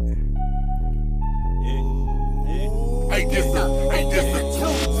 Hey, this a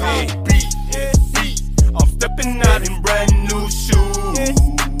two-tone beat. I'm stepping out in brand new shoes.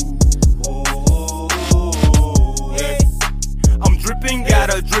 I'm dripping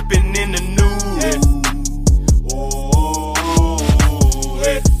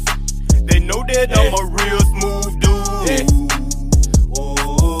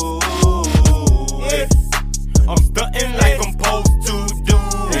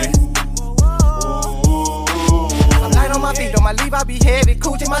I leave, I be heavy.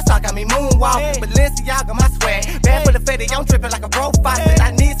 Coochie, my sock got me moonwalking. Balenciaga, my swag. Bad for the fetty, I'm dripping like a bro faucet.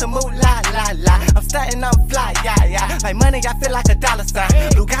 I need some moolah, la, la. I'm stunting, I'm fly, yeah, yeah. Like money, I feel like a dollar sign.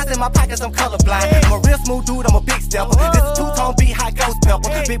 Blue guys in my pockets, I'm colorblind. I'm a real smooth dude, I'm a big stepper. This a two-tone beat, high ghost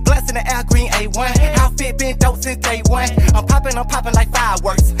pepper. Big blunts in the air, green A1. Outfit been dope since day one. I'm popping like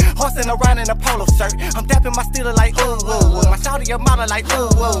fireworks. Horsing around in a polo shirt. I'm dapping my stealer like ooh, ooh, ooh. My shawty a model like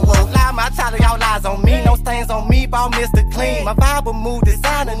ooh, ooh, ooh. Lie my title, y'all lies on me. No stains on me, ball Mr. Clean. My vibe will move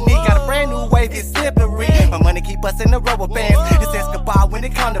designer neat. Got a brand new wave, it's slippery. My money keep us in the rubber bands. It's Escobar when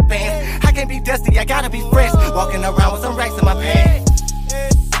it come to bands. I can't be dusty, I gotta be fresh. Walking around with some racks in my pants.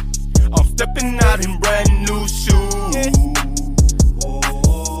 I'm stepping out in brand new shoes.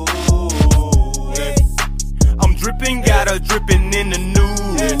 I'm dripping, got her dripping in the nude.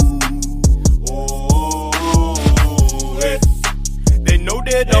 They know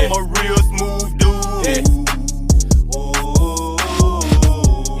that I'm a real smooth dude.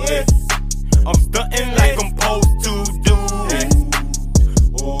 I'm stunting like I'm supposed to do.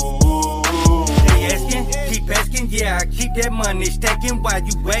 Keep asking, yeah, I keep that money stacking while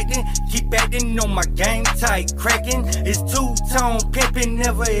you waiting. Keep acting on my game tight, cracking. It's two-tone pimping,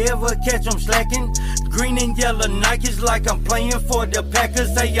 never ever catch them slacking. Green and yellow Nikes like I'm playing for the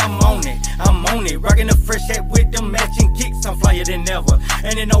Packers. Say I'm on it, rocking a fresh hat with them matching kicks. I'm flyer than ever,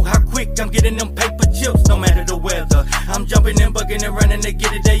 and they know how quick I'm getting them paper chips, no matter the weather. I'm jumping and bucking and running to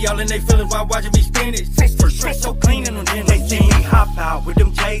get it. They all in they feelings while watching me spin it. Taste the stress so clean and then they see me hop out with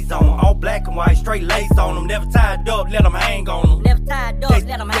them J's on, all black and white, straight lace on them. Never tied up, let them hang on them. Never tied up, let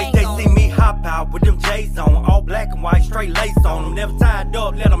them hang on them. They see me hop out with them J's on, all black and white, straight lace on them. Never tied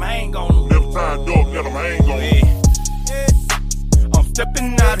up, let them hang on them. Never tied up, let them hang on them. I'm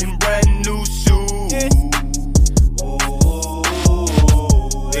stepping out in brand new shoes.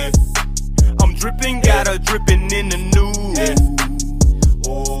 I'm dripping, got her dripping in the nude.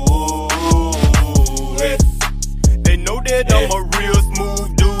 They know that I'm a real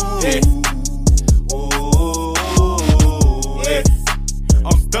smooth dude.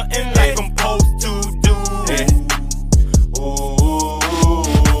 I'm stunting like I'm supposed to do.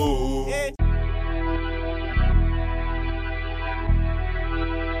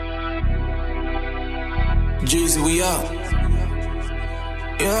 Jeezy, we up.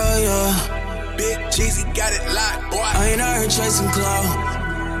 Yeah, yeah. Big Jeezy got it locked, boy. I ain't out here chasing clout,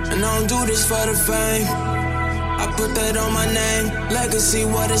 and I don't do this for the fame. I put that on my name, legacy,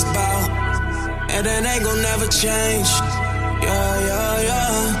 what it's about. And that ain't gon' never change. Yeah, yeah,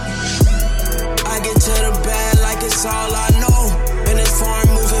 yeah. I get to the bag like it's all I know. And it's foreign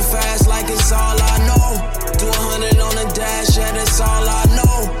moving fast like it's all I know. Do 100 on the dash, yeah, that's all I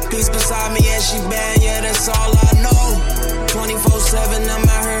know. Peace beside me, yeah, she bad, yeah, that's all I know. 24/7, I'm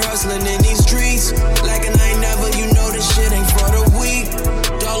out here hustling in these streets. Like I ain't never, you know this shit ain't for the weak.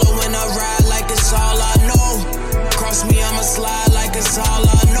 Dolo when I ride like it's all I know. Cross me, I'ma slide like it's all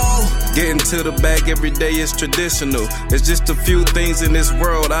I know. Getting to the bag every day is traditional. It's just a few things in this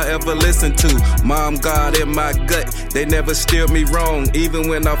world I ever listen to. Mom, God in my gut, they never steer me wrong. Even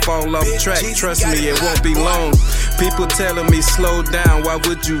when I fall off track, trust me, it won't be long. People telling me slow down, why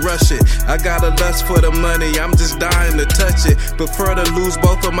would you rush it? I got a lust for the money, I'm just dying to touch it. Prefer to lose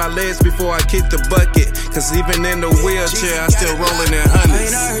both of my legs before I kick the bucket. Cause even in the wheelchair, I still rolling in hundreds. I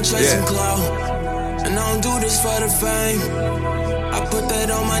ain't out here chasing clout, and I don't do this for the fame. I put that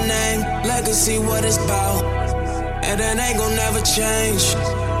on my name, legacy, what it's about. And that ain't gon' never change.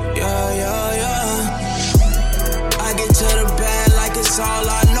 Yeah, yeah, yeah. I get to the bag like it's all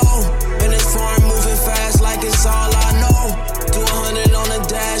I know. And it's foreign moving fast like it's all I know. Do 100 on the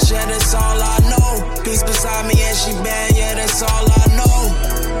dash, yeah, that's all I know. Peace beside me, yeah, she bad, yeah, that's all I know.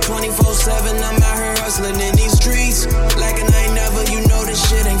 24/7, I'm out here hustling in these streets. Like I ain't never, you know this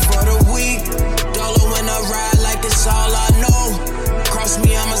shit ain't for the weak. Dolo when I ride like it's all I know. Cross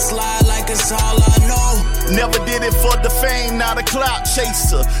me, I'ma slide like it's all I know. Never did it for the fame, not a clout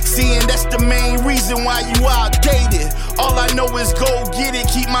chaser. Seeing that's the main reason why you outdated. All I know is go get it,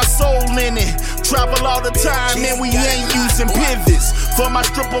 keep my soul in it. Travel all the time and we ain't using pivots. For my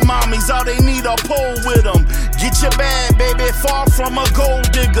stripper mommies, all they need a pole with them. Get your bag, baby, far from a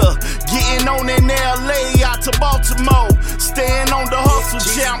gold digger. Getting on in LA out to Baltimore. Staying on the hustle,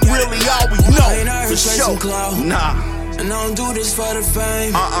 champ, really all we know. For sure. Nah. And I don't do this for the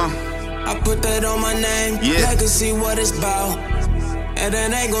fame. I put that on my name, legacy, what it's about. And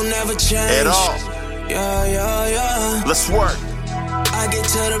that ain't gon' never change. At all. Yeah, yeah, yeah. Let's work. I get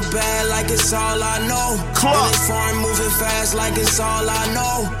to the bag like it's all I know. And it's foreign moving fast like it's all I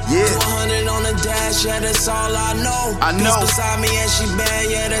know. Yeah. Do 100 on the dash, yeah, that's all I know. I know. Peace beside me, and she bad,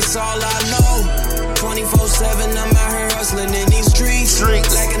 yeah, that's all I know. 24/7, I'm out here hustling. hustling in these streets.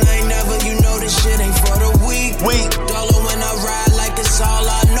 Like an I ain't never, you know this shit ain't for the weak. Dollar when I ride like it's all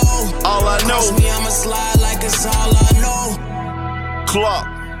I know. All I know. Trust me, I'ma slide like it's all I know. Clark,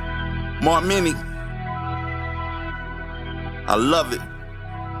 Mark Mini. I love it.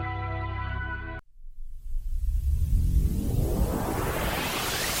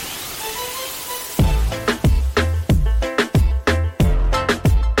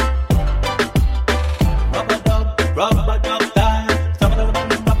 Rubber dub style.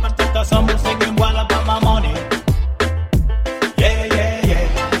 Someone singing while about my money. Yeah, yeah, yeah.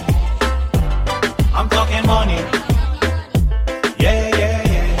 I'm talking money. Yeah, yeah,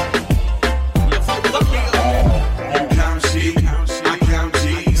 yeah. You count sheep, I count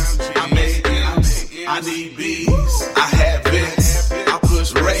G's. I made M's, I need B's. I had bits, I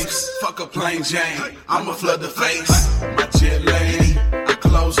push rapes. Fuck a plain Jane, I'ma flood the face. My jet lane, I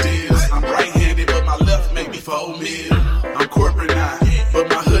close deals. I'm right-handed, but my left make me 4 mil. I'm corporate now, but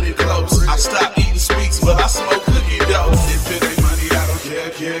my hoodie close. I stopped eating sweets, but I smoke cookie dough. If it ain't money, I don't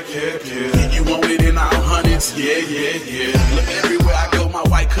care. You want it in our hundreds? Yeah. Look, everywhere I go, my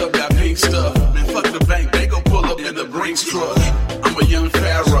white cup got pink stuff. Man, fuck the bank, they gon' pull up in the Brinks truck. I'm a young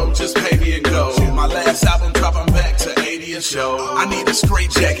pharaoh, just pay me in gold. My last album drop, I'm back to 80 a show. I need a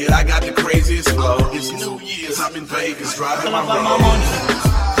straight jacket, I got the craziest flow. It's New Year's, I'm in Vegas, driving my road.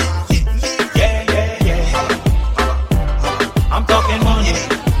 I'm talking money.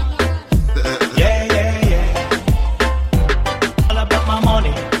 Yeah, yeah, yeah. All about my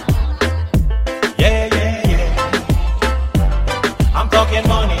money. Yeah, yeah, yeah. I'm talking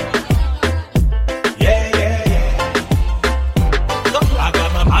money. Yeah, yeah, yeah. I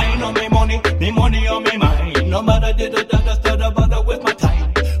got my mind on me money on me mind. No matter the study bother with my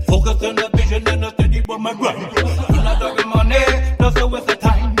time. Focus on the vision and the steady with my grind. I'm not talking money, no so with the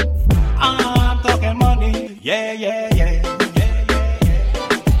time. I'm talking money. Yeah, yeah, yeah.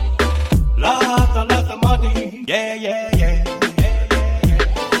 Lots of money, yeah.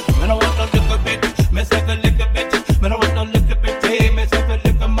 Me no want no little bit, me say a little bit. Me no want no little bit, me say a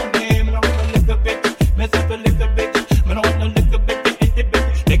little money. Me no want no little bit, me say a little bit. Me no want no little bit,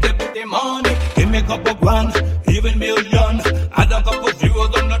 little bit money. Give me a couple grand, even million. Add a couple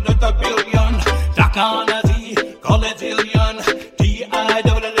zeros, another billion. Jack on a Z, call it zillion.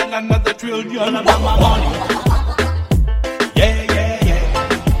 D-I-double-L, another trillion. About my money.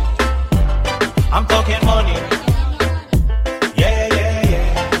 I'm talking money. Yeah, yeah, yeah.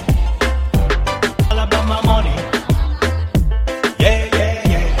 All about my money. Yeah, yeah,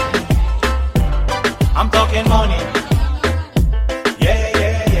 yeah. I'm talking money. Yeah,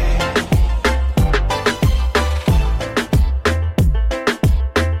 yeah, yeah.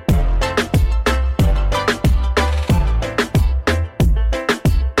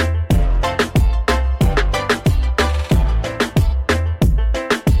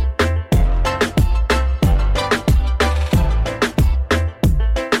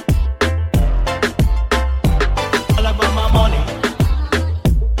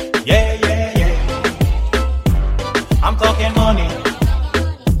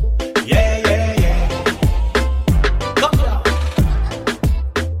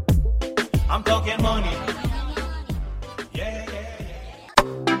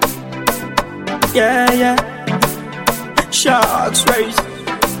 Yeah. Sharks race.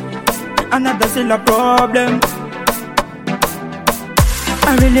 Another still a problem.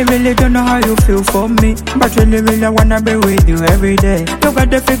 I really don't know how you feel for me, but really I wanna be with you every day. You got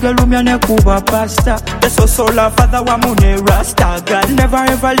the figure room and a Cuba pasta. The solar father wa mune rasta. Girl, never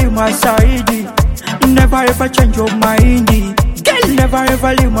ever leave my side. Never ever change your mind. Girl, never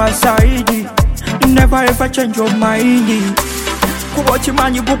ever leave my side. Never ever change your mind.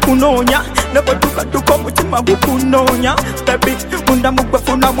 Kuwachimanyi bukunonya nebo tuka mutima gukunonya. Baby, munda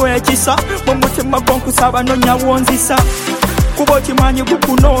mugwefuna mwekisa mumutima gonkusaba nonya wonzisa. Kuwachimanyi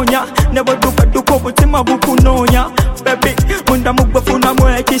bukunonya nebo tuka mutima gukunonya. Baby, munda mugwefuna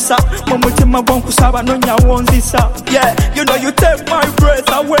mwekisa mumutima gonkusaba nonya wonzisa. Yeah, you know you take my breath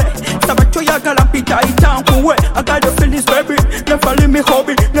away. Sabacho yagala pita itankuwe. I got the feelings, baby, never leave me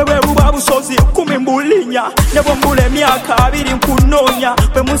hobby. Never ubabu sozi kumimbulinya. Nebo mbule miaka abiri nkunonya.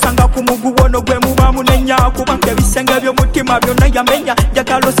 Bemusanga kumuguwono gwe muba munenya. Kubange bisenge by'omutima byonna yamenya.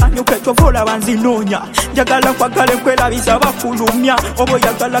 Njagala osanyuke kyovola banzinonya. Njagala kwagala enkwerabiza bakulumya. Obo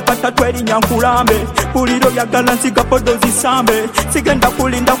yagala katatweri nyankulambe. Buliro yagala nsiga podo zisambe. Sigenda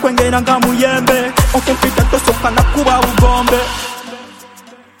kulinda kwengera nga muyembe. Okumpita tosoka na kuba ugombe.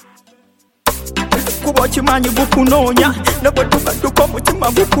 Kuwachimanyi bukunonya nebo tuka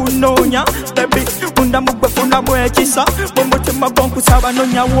mutima gukunonya. Baby, munda mugwefuna mwekisa mumutima gonkusaba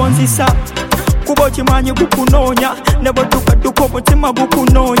nonya wonzisa. kuba okimanyi gukunoonya ne bwetukaduka omutima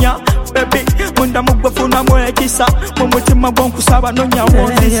gukunoonya bebi munda mugwefunamu ekisa mu mutima gwonkusaba nonyamu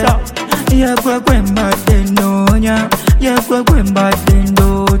nzisa yegwegwe mbadde noonya yegwegwe mbadde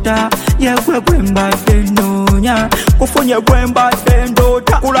ndoota yegwegwe mbadde noonya kufunye gwe mbadde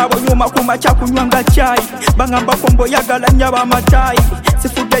ndoota kulaba onyuma kumakya kunywanga caayi bagamba kombo yagala nnyaba amatayi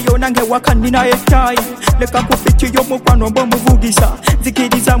sifuddeyo nange waka nina etayi leka kufikiyo mukwano mb'omuvugisa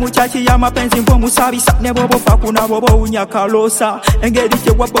zikiriza mu kyaki y'amapenzi mb'omusabisa ne bwoba ofa kunabo bowunya kaloosa engeri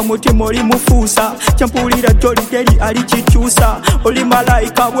gye wabba omutima oli mufuusa kyempulira gy'oli teri alikikyusa oli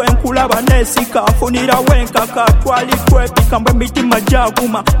malayika bwenkulaba neesika afunirawo enkaka twali twepika mbw'emitima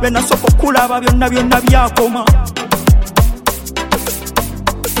gyaguma bwe nasooka okulaba byonna byonna byakoma